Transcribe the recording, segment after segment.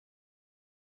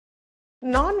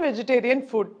Non-vegetarian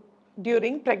food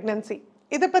during pregnancy.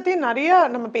 இதை பற்றி நிறைய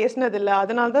நம்ம பேசினதில்லை,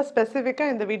 அதனால தான்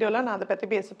ஸ்பெசிஃபிக்காக இந்த வீடியோவில் நான் அதை பற்றி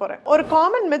பேச போகிறேன். ஒரு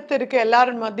காமன் மித் இருக்குது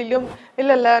எல்லாரும் மத்தியிலும்,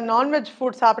 இல்லை நான்வெஜ்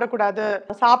ஃபுட் சாப்பிடக்கூடாது,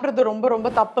 சாப்பிட்றது ரொம்ப ரொம்ப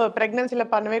தப்பு, ப்ரெக்னென்சியில்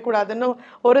பண்ணவே கூடாதுன்னு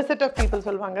ஒரு செட் ஆஃப் பீப்புள்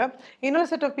சொல்லுவாங்க. இன்னொரு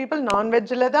செட் ஆஃப் பீப்புள்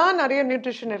நான்வெஜ்ஜில் தான் நிறைய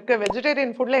நியூட்ரிஷன் இருக்குது,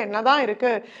 வெஜிடேரியன் ஃபுட்டில் என்ன தான்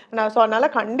இருக்குது, ஸோ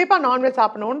அதனால் கண்டிப்பாக நான்வெஜ்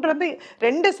சாப்பிடணுன்றது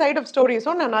ரெண்டு சைட் ஆஃப்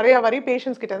ஸ்டோரிஸும் நான் நிறையா வரி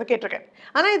பேஷண்ட்ஸ் கிட்ட வந்து கேட்டிருக்கேன்.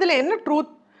 ஆனால் இதில் என்ன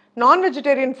ட்ரூத்?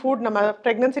 நான்-வெஜிடேரியன் ஃபுட் நம்ம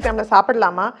ப்ரெக்னன்சி டைமில்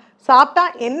சாப்பிடலாமா, சாப்பிட்டா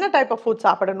என்ன டைப் ஆஃப் ஃபுட்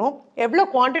சாப்பிடணும், எவ்வளோ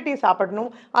குவான்டிட்டி சாப்பிடணும்,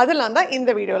 அதெல்லாம் தான் இந்த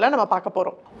வீடியோவில் நம்ம பார்க்க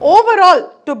போகிறோம். Overall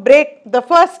to break the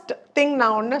first thing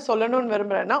நான் ஒன்று சொல்லணும்னு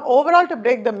விரும்புகிறேன்னா, overall to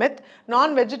break the myth,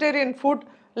 நான்-வெஜிடேரியன் food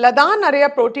தான் நிறைய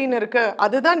ப்ரோட்டீன் இருக்குது,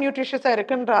 அதுதான் நியூட்ரிஷியஸாக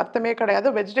இருக்குன்ற அர்த்தமே கிடையாது.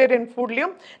 வெஜிடேரியன்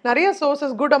ஃபுட்லேயும் நிறைய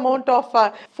sources, good amount of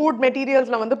food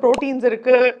மெட்டீரியல்ஸில் வந்து ப்ரோட்டீன்ஸ்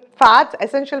இருக்குது, ஃபேட்ஸ்,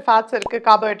 எசென்ஷியல் ஃபேட்ஸ் இருக்குது,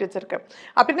 கார்போஹைட்ரேட்ஸ் இருக்குது.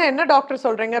 அப்படின்னா என்ன டாக்டர்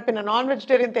சொல்கிறீங்க, பின்ன நான்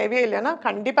வெஜிடேரியன் தேவையே இல்லைன்னா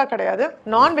கண்டிப்பாக கிடையாது.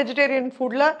 நான் வெஜிடேரியன்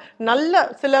ஃபுட்டில் நல்ல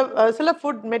சில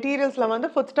ஃபுட் மெட்டீரியல்ஸில் வந்து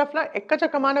ஃபுட் ஸ்டஃப்பில்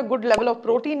எக்கச்சக்கமான குட் லெவல் ஆஃப்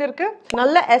ப்ரோட்டீன் இருக்குது.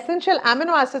 நல்ல எசென்ஷியல்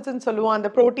அமினோ ஆசிட்ஸ்ன்னு சொல்லுவோம்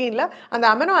அந்த ப்ரோட்டீனில், அந்த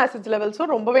அமினோ ஆசிட்ஸ்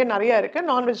லெவல்ஸும் ரொம்பவே நிறைய இருக்குது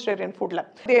நான் வெஜிடேரியன் ஃபுட்டில்.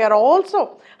 They are also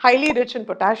highly rich in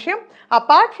potassium.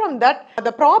 Apart from that,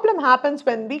 the problem happens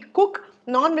when we cook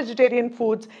non-vegetarian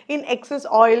foods in excess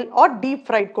oil or deep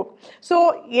fried cook. So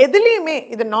edhiliyume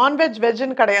idu non-veg veg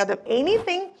nu kadayadu.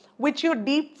 Anything which you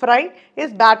deep fry is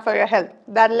bad for your health.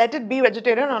 That let it be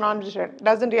vegetarian or non-vegetarian,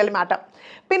 doesn't really matter.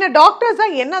 பின்ன டாக்டர்ஸா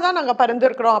என்னதான் நாங்கள்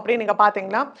பரிந்துரைக்கிறோம் அப்படின்னு நீங்கள்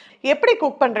பார்த்தீங்கன்னா, எப்படி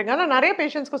cook பண்ணுறீங்கன்னா, நிறைய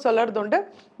பேஷண்ட்ஸ்க்கு சொல்கிறது உண்டு,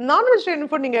 நான் வெஜிடேரியன்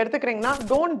ஃபுட் நீங்கள் எடுத்துக்கிறீங்கன்னா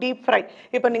டோன்ட் டீப் ஃப்ரை.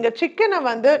 இப்போ நீங்கள் சிக்கனை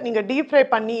வந்து நீங்கள் டீப் ஃப்ரை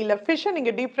பண்ணி, இல்லை ஃபிஷ்ஷை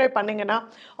நீங்கள் டீப் ஃப்ரை பண்ணிங்கன்னா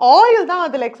ஆயில் தான்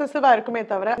அதில் எக்ஸசிவாக இருக்குமே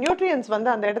தவிர நியூட்ரியன்ஸ்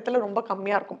வந்து அந்த இடத்துல ரொம்ப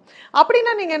கம்மியாக இருக்கும்.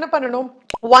 அப்படின்னா நீங்கள் என்ன பண்ணணும்?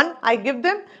 One, I give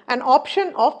them an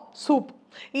option of soup.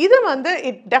 இது வந்து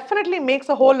it definitely maths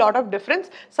a whole lot of difference.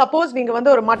 Suppose நீங்கள்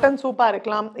வந்து ஒரு மட்டன் சூப்பாக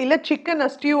இருக்கலாம், இல்லை சிக்கன்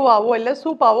ஸ்டியூவாவோ இல்லை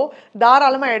சூப்பாவோ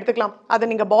தாராளமாக எடுத்துக்கலாம். அதை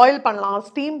நீங்கள் பாயில் பண்ணலாம்,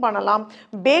 ஸ்டீம் பண்ணலாம்,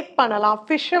 பேக் பண்ணலாம்.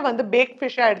 ஃபிஷ்ஷை வந்து பேக்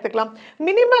ஃபிஷ்ஷாக எடுத்துக்கலாம்.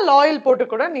 மினிமல் ஆயில் போட்டு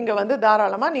கூட நீங்கள் வந்து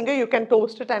தாராளமாக நீங்கள் you can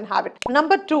toast it and have it.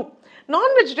 Number 2,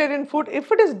 non-vegetarian food, if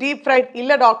it is deep fried,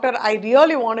 illa doctor I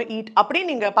really want to eat அப்படி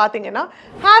நீங்க பாத்தீங்கன்னா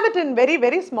have it in very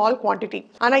very small quantity.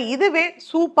 ஆனா இதுவே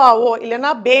சூப்பாவோ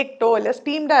இல்லனா பேக்டோ இல்ல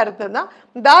ஸ்டீம்டா இருந்ததுன்னா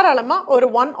தாராளமா ஒரு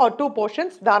 1 or 2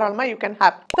 portions தாராளமா you can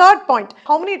have. Third point,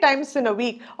 how many times in a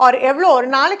week or எவ்வளோ ஒரு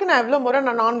நாளைக்கு நான் எவ்வளோ முறை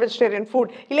நான் non-vegetarian food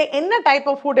இல்லை என்ன டைப்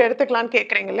ஆஃப் ஃபுட் எடுத்துக்கலாம்னு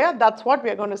கேட்குறீங்க இல்லையா, that's what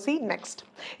we are going to see next.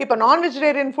 இப்போ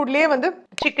நான்-வெஜிடேரியன் ஃபுட்லேயே வந்து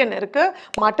சிக்கன் இருக்கு,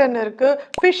 மட்டன் இருக்கு,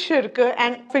 ஃபிஷ் இருக்கு,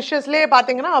 அண்ட் ஃபிஷ்ஷஸ்லேயே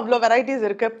பார்த்தீங்கன்னா அவ்வளோ வெரைட்டிஸ்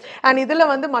இருக்கு. அண்ட் இதில்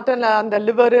வந்து மட்டனில் அந்த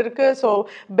லிவர் இருக்கு, ஸோ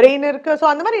பிரெயின் இருக்கு, ஸோ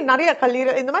அந்த மாதிரி நிறைய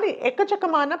கல்லீரல், இந்த மாதிரி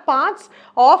எக்கச்சக்கமான பார்ட்ஸ்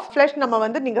ஆஃப் ஃப்ளஷ் நம்ம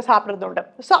வந்து நீங்கள் சாப்பிட்றது உண்டு.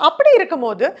 ஸோ அப்படி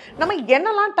இருக்கும்போது நம்ம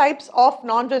என்னெல்லாம் types of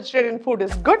நான்-வெஜிடேரியன் food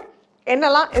is good,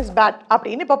 என்னெல்லாம் இஸ் பேட்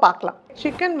அப்படின்னு இப்போ பார்க்கலாம்.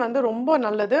 சிக்கன் வந்து ரொம்ப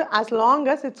நல்லது as long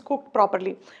as it's cooked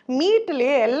properly.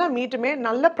 மீட்லேயே எல்லா மீட்டுமே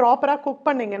நல்ல ப்ராப்பராக குக்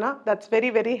பண்ணிங்கன்னா that's very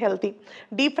very healthy.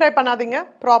 Deep fry பண்ணாதீங்க,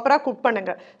 ப்ராப்பராக குக்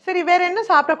பண்ணுங்கள். சரி, வேறு என்ன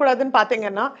சாப்பிடக்கூடாதுன்னு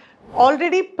பார்த்தீங்கன்னா,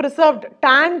 ஆல்ரெடி ப்ரிசர்வ்ட்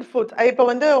டேண்ட் ஃபுட்ஸ். இப்போ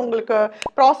வந்து உங்களுக்கு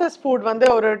ப்ராசஸ் ஃபுட் வந்து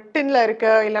ஒரு டின்ல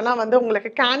இருக்குது, இல்லைனா வந்து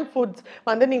உங்களுக்கு கேன் ஃபுட்ஸ்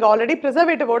வந்து நீங்கள் ஆல்ரெடி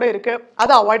ப்ரிசர்வேட்டிவோடு இருக்குது,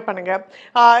 அதை அவாய்ட் பண்ணுங்கள்.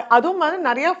 அதுவும் வந்து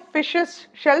நிறையா ஃபிஷ்ஷஸ்,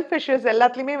 ஷெல் ஃபிஷ்ஷஸ்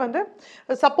எல்லாத்துலேயுமே வந்து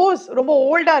சப்போஸ் ரொம்ப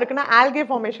ஓல்டாக இருக்குன்னா ஆல்கே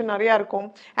ஃபார்மேஷன் நிறையா இருக்கும்.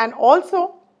 அண்ட் ஆல்சோ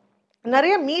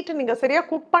நிறைய மீட் நீங்கள் சரியாக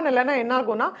குக் பண்ணலைன்னா என்ன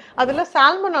ஆகும்னா அதில்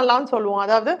சால்மோனெல்லான்னு சொல்லுவோம்,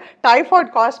 அதாவது டைஃபாய்ட்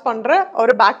காஸ் பண்ணுற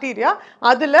ஒரு பாக்டீரியா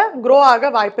அதில் க்ரோ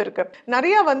ஆக வாய்ப்பு இருக்குது.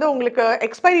 நிறைய வந்து உங்களுக்கு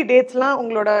எக்ஸ்பைரி டேட்ஸ்லாம்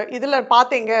உங்களோட இதில்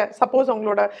பார்த்தீங்க, சப்போஸ்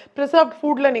உங்களோட ப்ரிசர்வ்ட்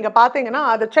ஃபுட்டில் நீங்கள் பார்த்தீங்கன்னா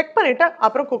அதை செக் பண்ணிவிட்டு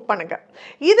அப்புறம் குக் பண்ணுங்கள்.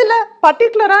 இதில்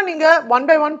பர்டிகுலராக நீங்கள் 1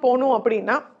 by 1 போகணும்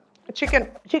அப்படின்னா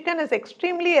சிக்கன் இஸ்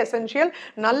எக்ஸ்ட்ரீம்லி எசென்ஷியல்.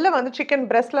 நல்ல வந்து சிக்கன்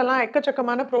பிரெஸ்ட்லலாம்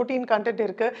எக்கச்சக்கமான ப்ரோட்டீன் கண்டென்ட்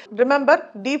இருக்குது. ரிமெம்பர்,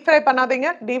 டீப் ஃப்ரை பண்ணாதீங்க,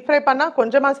 டீப் ஃப்ரை பண்ணால்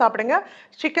கொஞ்சமாக சாப்பிடுங்க.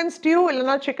 சிக்கன் ஸ்டியூ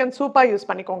இல்லைனா சிக்கன் சூப்பாக யூஸ்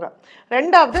பண்ணிக்கோங்க.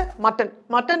 ரெண்டாவது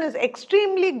mutton is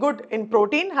extremely good in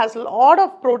protein, has lot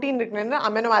of protein இருக்குன்னு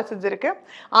அமினோ ஆசிட்ஸ் இருக்குது,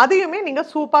 அதையுமே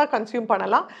நீங்கள் சூப்பாக கன்சியூம்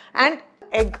பண்ணலாம். அண்ட்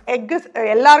எக்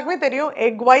எல்லாருக்குமே தெரியும்,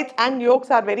 egg whites and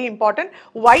yolks are very important.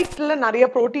 ஒயிட்ஸில் நிறைய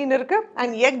ப்ரோட்டீன் இருக்குது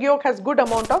and egg yoke has good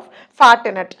amount of fat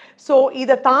in it. So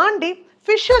இதை தாண்டி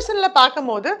ஃபிஷ்ஷஸ்ல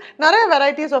பார்க்கும்போது நிறைய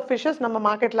வெரைட்டிஸ் ஆஃப் ஃபிஷ்ஷஸ் நம்ம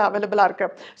மார்க்கெட்டில் அவைலபிளாக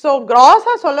இருக்குது. ஸோ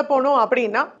கிராஸாக சொல்ல போகணும்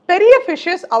அப்படின்னா பெரிய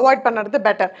ஃபிஷ்ஷஸ் அவாய்ட் பண்ணுறது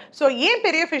பெட்டர். ஸோ ஏன்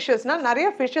பெரிய ஃபிஷ்ஷஸ்னால் நிறைய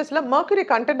ஃபிஷ்ஷஸில் மர்க்குரி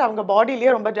கண்டென்ட் அவங்க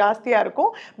பாடியிலேயே ரொம்ப ஜாஸ்தியாக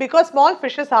இருக்கும், பிகாஸ் ஸ்மால்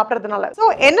ஃபிஷ்ஷஸ் சாப்பிட்றதுனால. ஸோ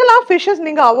என்னெல்லாம் ஃபிஷ்ஷஸ்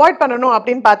நீங்கள் அவாய்ட் பண்ணணும்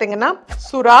அப்படின்னு பார்த்தீங்கன்னா,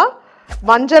 சுறா,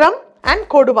 வஞ்சரம் அண்ட்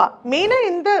கொடுவா. மெயினாக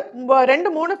இந்த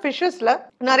 2-3 ஃபிஷ்ஷஸில்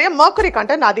நிறைய மர்க்குரி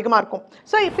கண்டென்ட் அதிகமாக இருக்கும்.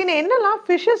 ஸோ இப்போ என்னெல்லாம்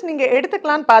ஃபிஷ்ஷஸ் நீங்கள்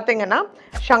எடுத்துக்கலான்னு பார்த்தீங்கன்னா,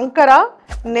 சங்கரா,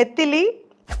 நெத்திலி,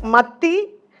 மத்தி,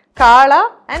 காளா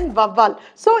அண்ட் வவ்வால்.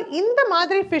 ஸோ இந்த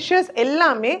மாதிரி ஃபிஷ்ஷஸ்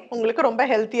எல்லாமே உங்களுக்கு ரொம்ப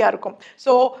ஹெல்த்தியாக இருக்கும்.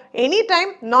 ஸோ எனி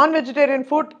டைம் நான் vegetarian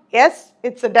food, S,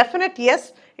 it's a definite S.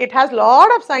 It has lot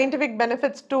of scientific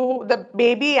benefits to the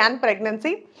baby and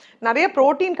pregnancy. நிறைய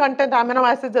ப்ரோட்டீன் கண்டென்ட், அமினோ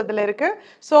ஆசிட்ஸ் அதில் இருக்குது.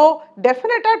 ஸோ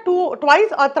டெஃபினட்டாக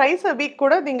twice or thrice a week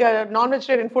கூட நீங்கள் நான்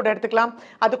vegetarian food எடுத்துக்கலாம்.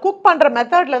 அது குக் பண்ணுற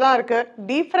மெத்தடில் தான் இருக்குது.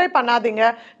 டீப் ஃப்ரை பண்ணாதீங்க.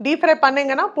 டீப் ஃப்ரை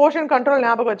பண்ணிங்கன்னா போர்ஷன் கண்ட்ரோல்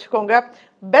ஞாபகம் வச்சுக்கோங்க.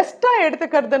 பெஸ்ட்டாக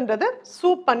எடுத்துக்கிறதுன்றது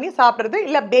சூப் பண்ணி சாப்பிட்றது,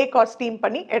 இல்லை பேக் ஆர் ஸ்டீம்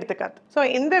பண்ணி எடுத்துக்கிறது. ஸோ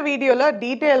இந்த வீடியோவில்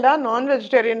டீட்டெயில்டாக நான்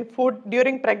வெஜிடேரியன் ஃபுட்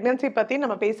டியூரிங் ப்ரெக்னென்சி பற்றி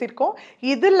நம்ம பேசியிருக்கோம்.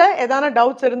 இதில் எதான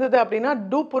டவுட்ஸ் இருந்தது அப்படின்னா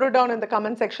do put it down in the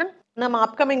comment section. நம்ம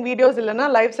அப்கமிங் வீடியோஸ் இல்லைன்னா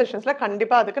லைவ் செஷன்ஸில்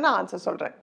கண்டிப்பாக அதுக்கு நான் ஆன்சர் சொல்கிறேன்.